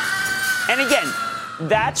 And again,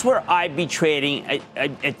 that's where I'd be trading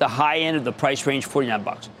at the high end of the price range,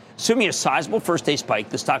 $49. Assuming a sizable first-day spike,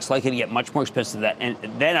 the stock's likely to get much more expensive than that, and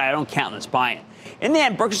then I don't count on buying it. In the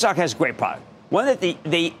end, Birkenstock has a great product. One that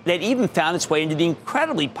that even found its way into the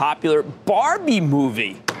incredibly popular Barbie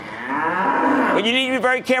movie. But you need to be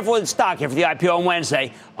very careful with the stock after the IPO on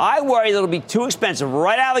Wednesday. I worry that it'll be too expensive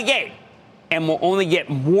right out of the gate and will only get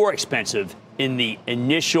more expensive in the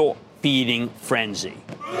initial feeding frenzy.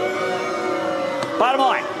 Bottom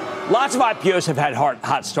line, lots of IPOs have had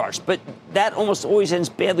hot starts, but that almost always ends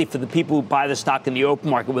badly for the people who buy the stock in the open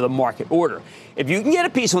market with a market order. If you can get a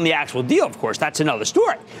piece on the actual deal, of course, that's another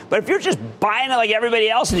story. But if you're just buying it like everybody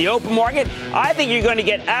else in the open market, I think you're going to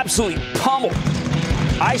get absolutely pummeled.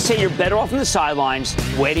 I say you're better off on the sidelines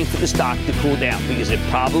waiting for the stock to cool down, because it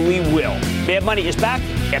probably will. Mad Money is back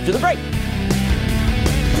after the break.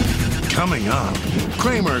 Coming up,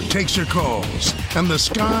 Cramer takes your calls, and the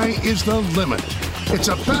sky is the limit. It's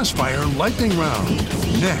a fast fire lightning round.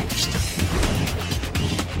 Next.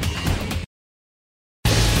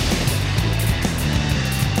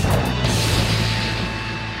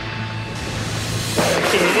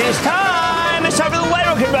 It is time. It's time for the light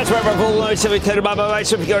round.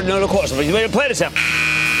 Play this out.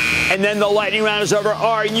 And then the lightning round is over.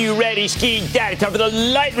 Are you ready, Ski Daddy? Time for the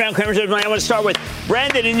lightning round. I want to start with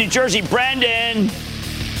Brandon in New Jersey. Brandon.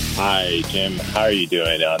 Hi, Jim. How are you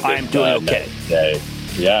doing on this? I'm doing okay. Day?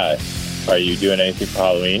 Yeah. Are you doing anything for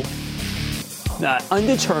Halloween?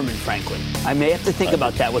 Undetermined, frankly. I may have to think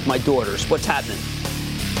about that with my daughters. What's happening?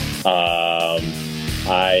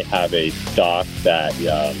 I have a stock that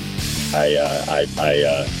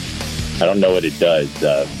I don't know what it does.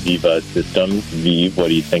 Viva Systems. Vive, what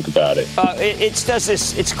do you think about it? It does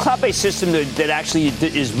this. It's a cloud-based system that actually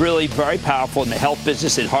is really very powerful in the health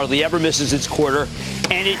business. It hardly ever misses its quarter,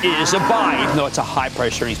 and it is a buy, even though it's a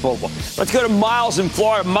high-price earnings multiple. Let's go to Miles in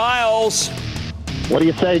Florida. Miles. What do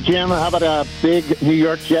you say, Jim? How about a big New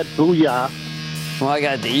York Jet booyah? Well, I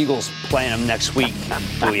got the Eagles playing them next week.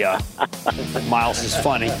 Booyah. Miles is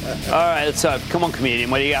funny. All right, let's come on,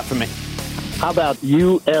 comedian. What do you got for me? How about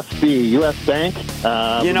USB, U.S. Bank?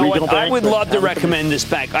 You know what? I would love to recommend this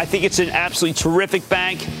bank. I think it's an absolutely terrific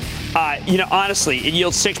bank. Honestly, it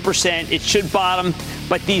yields 6%. It should bottom.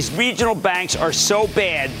 But these regional banks are so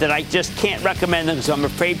bad that I just can't recommend them, because I'm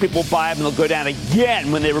afraid people buy them and they'll go down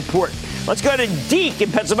again when they report. Let's go to Deke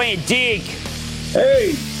in Pennsylvania. Deke.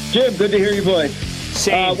 Hey, Jim, good to hear your voice.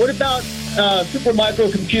 Same. What about Super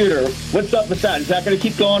Microcomputer? What's up with that? Is that going to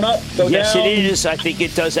keep going up, go down? Yes, it is. I think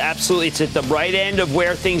it does absolutely. It's at the right end of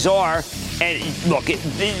where things are. And look,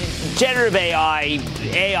 generative AI,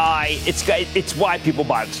 it's why people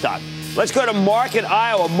buy the stock. Let's go to Mark in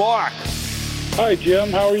Iowa. Mark. Hi,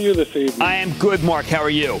 Jim. How are you this evening? I am good, Mark. How are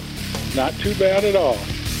you? Not too bad at all.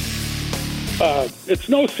 It's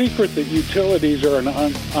no secret that utilities are an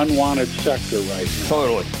unwanted sector right now.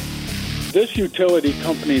 Totally. This utility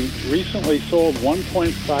company recently sold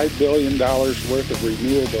 $1.5 billion worth of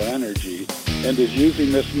renewable energy and is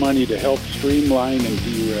using this money to help streamline and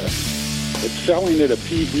de-risk. It's selling at a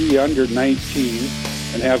PE under 19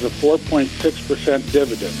 and has a 4.6%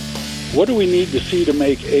 dividend. What do we need to see to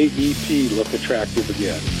make AEP look attractive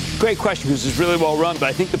again? Great question, because it's really well run. But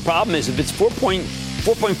I think the problem is, if it's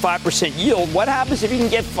 4.5% yield, what happens if you can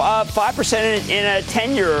get 5% in a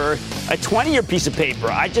 10-year or a 20-year piece of paper?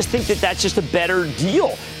 I just think that that's just a better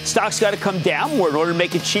deal. Stock's got to come down more in order to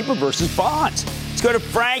make it cheaper versus bonds. Let's go to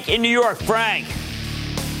Frank in New York. Frank.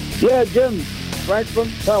 Yeah, Jim. Frank from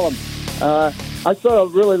Pelham. I sort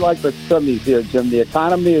of really like the studies here, Jim. The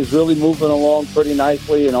economy is really moving along pretty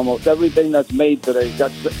nicely, and almost everything that's made today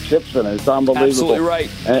got chips in it. It's unbelievable. Absolutely right.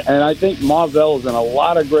 And I think Marvell is in a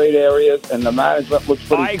lot of great areas, and the management looks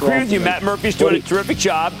pretty I agree with you. Matt Murphy's doing a terrific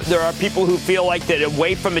job. There are people who feel like that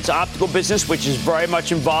away from its optical business, which is very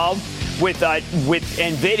much involved with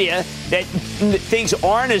NVIDIA, that things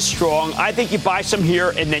aren't as strong. I think you buy some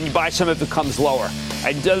here, and then you buy some if it comes lower.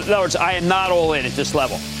 In other words, I am not all in at this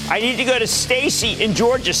level. I need to go to Stacy in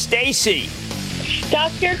Georgia. Stacy.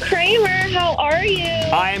 Dr. Cramer, how are you?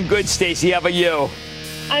 I am good, Stacy. How about you?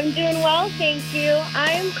 I'm doing well, thank you.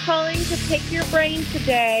 I am calling to pick your brain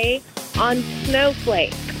today on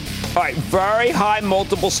Snowflake. All right, very high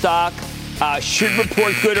multiple stock. Should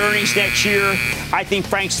report good earnings next year. I think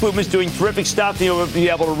Frank Slootman's doing terrific stuff. He'll be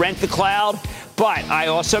able to rent the cloud. But I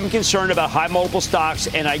also am concerned about high multiple stocks,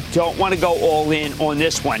 and I don't want to go all in on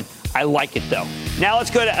this one. I like it, though. Now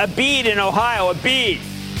let's go to Abid in Ohio. Abid.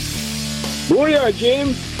 Booyah, Jim.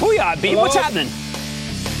 Booyah, Abid. What's happening?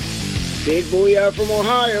 Big booyah from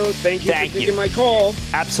Ohio. Thank you for taking my call.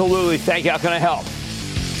 Absolutely. Thank you. How can I help?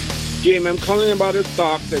 Jim, I'm calling about a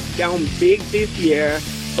stock that's down big this year,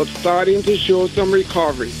 but starting to show some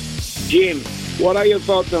recovery. Jim, what are your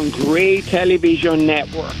thoughts on Gray Television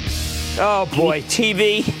Network? Oh, boy.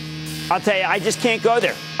 TV. I'll tell you, I just can't go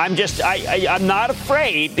there. I'm not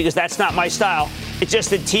afraid because that's not my style. It's just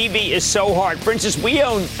that TV is so hard. For instance, we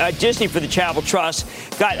own Disney for the Charitable Trust.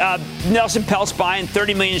 Got Nelson Peltz buying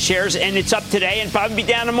 30 million shares, and it's up today and probably be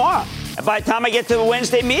down tomorrow. By the time I get to the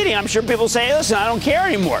Wednesday meeting, I'm sure people say, listen, I don't care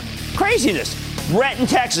anymore. Craziness. Brett in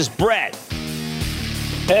Texas. Brett.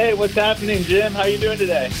 Hey, what's happening, Jim? How you doing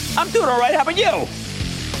today? I'm doing all right. How about you?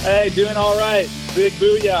 Hey, doing all right. Big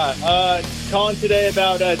booyah. Calling today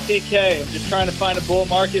about TK. I'm just trying to find a bull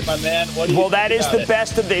market, my man. What do you think that is about the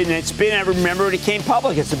best of it, and it's been, I remember when it came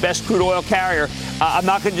public, it's the best crude oil carrier. I'm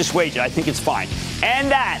not going to dissuade you. I think it's fine.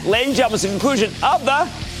 And that, ladies and gentlemen, is the conclusion of the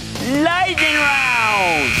Lightning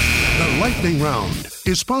Round. The Lightning Round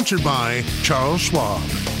is sponsored by Charles Schwab.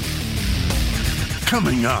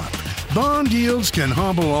 Coming up, bond yields can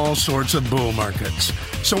hobble all sorts of bull markets.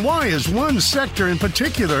 So why is one sector in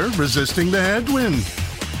particular resisting the headwind?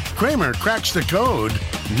 Cramer cracks the code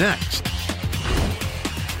next.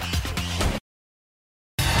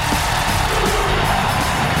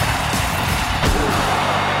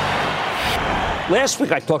 Last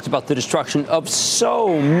week, I talked about the destruction of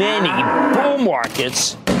so many bull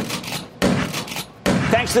markets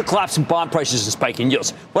thanks to the collapse in bond prices and spiking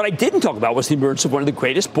yields. What I didn't talk about was the emergence of one of the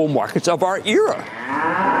greatest bull markets of our era,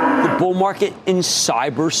 the bull market in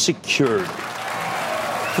cybersecurity.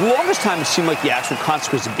 For the longest time, it seemed like the actual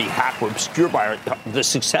consequences of being hacked were obscured by the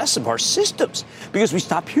success of our systems because we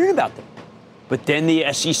stopped hearing about them. But then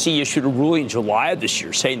the SEC issued a ruling in July of this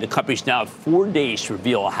year saying the companies now have 4 days to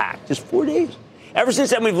reveal a hack. Just 4 days. Ever since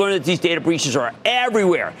then, we've learned that these data breaches are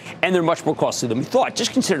everywhere, and they're much more costly than we thought.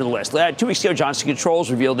 Just consider the list. 2 weeks ago, Johnson Controls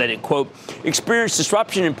revealed that it, quote, experienced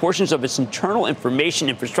disruption in portions of its internal information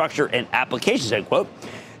infrastructure and applications, end quote.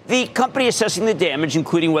 The company assessing the damage,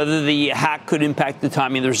 including whether the hack could impact the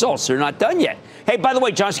timing of the results. They're not done yet. Hey, by the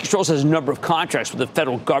way, Johnson Controls has a number of contracts with the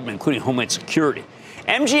federal government, including Homeland Security.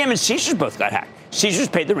 MGM and Caesars both got hacked. Caesars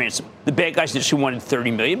paid the ransom. The bad guys initially wanted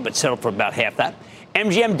 $30 million, but settled for about half that.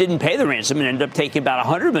 MGM didn't pay the ransom and ended up taking about a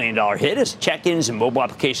 $100 million hit as check-ins and mobile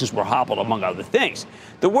applications were hobbled, among other things.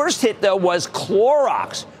 The worst hit, though, was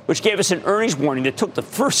Clorox, which gave us an earnings warning that took the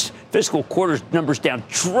first fiscal quarter's numbers down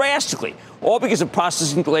drastically, all because of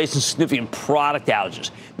processing delays and significant product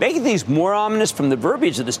outages. Making things more ominous from the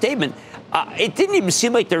verbiage of the statement, it didn't even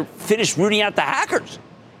seem like they're finished rooting out the hackers.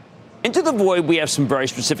 Into the void, we have some very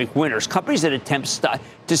specific winners, companies that attempt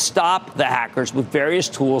to stop the hackers with various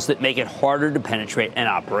tools that make it harder to penetrate an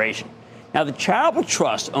operation. Now, the Charitable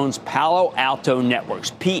Trust owns Palo Alto Networks,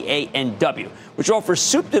 PANW, which offers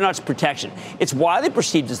soup-to-nuts protection. It's widely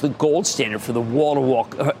perceived as the gold standard for the wall-to-wall.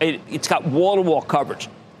 It's got wall-to-wall coverage.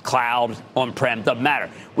 Cloud, on-prem, doesn't matter.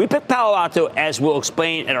 We picked Palo Alto, as we'll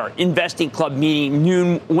explain at our Investing Club meeting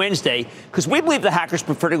noon Wednesday, because we believe the hackers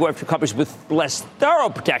prefer to go after companies with less thorough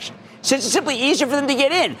protection, since it's simply easier for them to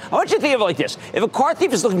get in. I want you to think of it like this. If a car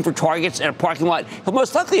thief is looking for targets in a parking lot, he'll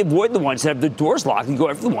most likely avoid the ones that have their doors locked and go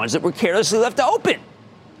after the ones that were carelessly left open.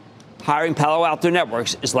 Hiring Palo Alto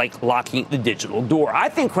Networks is like locking the digital door. I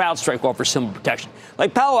think CrowdStrike offers similar protection.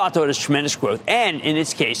 Like Palo Alto, it has tremendous growth and, in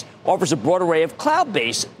its case, offers a broad array of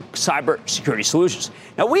cloud-based cybersecurity solutions.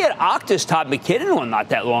 Now, we had Okta's Todd McKinnon on not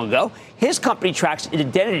that long ago. His company tracks an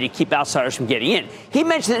identity to keep outsiders from getting in. He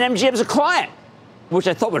mentioned that MGM is a client, which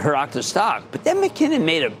I thought would hurt Okta's stock. But then McKinnon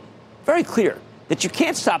made it very clear that you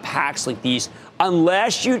can't stop hacks like these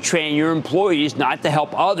unless you train your employees not to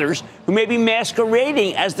help others who may be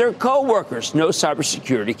masquerading as their coworkers. No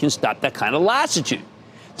cybersecurity can stop that kind of lassitude.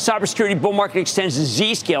 Cybersecurity bull market extends to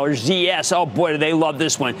Zscaler, ZS. Oh, boy, do they love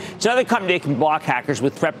this one. It's another company that can block hackers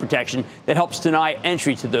with threat protection that helps deny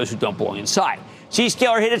entry to those who don't belong inside.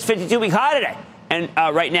 Zscaler hit its 52-week high today. And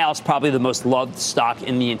right now, it's probably the most loved stock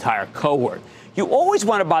in the entire cohort. You always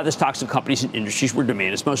want to buy the stocks of companies and industries where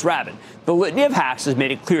demand is most rapid. The litany of hacks has made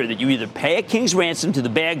it clear that you either pay a king's ransom to the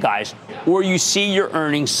bad guys or you see your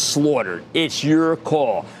earnings slaughtered. It's your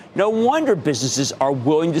call. No wonder businesses are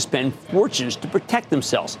willing to spend fortunes to protect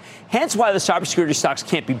themselves. Hence why the cybersecurity stocks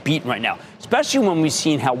can't be beaten right now, especially when we've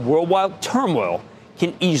seen how worldwide turmoil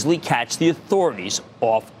can easily catch the authorities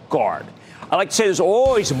off guard. I like to say there's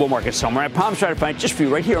always a bull market somewhere. I promise to try to find it just for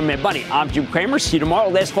you right here on Mad Money. I'm Jim Cramer. See you tomorrow.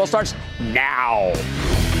 Last call starts now.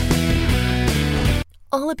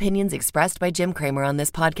 All opinions expressed by Jim Cramer on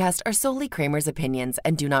this podcast are solely Cramer's opinions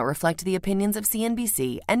and do not reflect the opinions of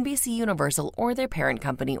CNBC, NBC Universal, or their parent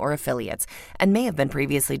company or affiliates, and may have been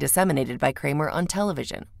previously disseminated by Cramer on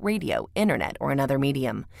television, radio, internet, or another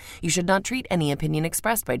medium. You should not treat any opinion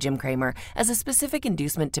expressed by Jim Cramer as a specific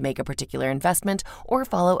inducement to make a particular investment or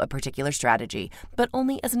follow a particular strategy, but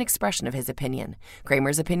only as an expression of his opinion.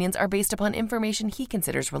 Cramer's opinions are based upon information he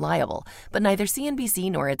considers reliable, but neither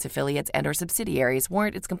CNBC nor its affiliates and or subsidiaries warrant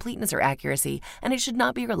its completeness or accuracy, and it should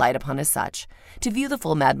not be relied upon as such. To view the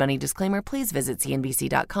full Mad Money disclaimer, please visit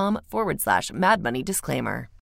cnbc.com/Mad Money disclaimer.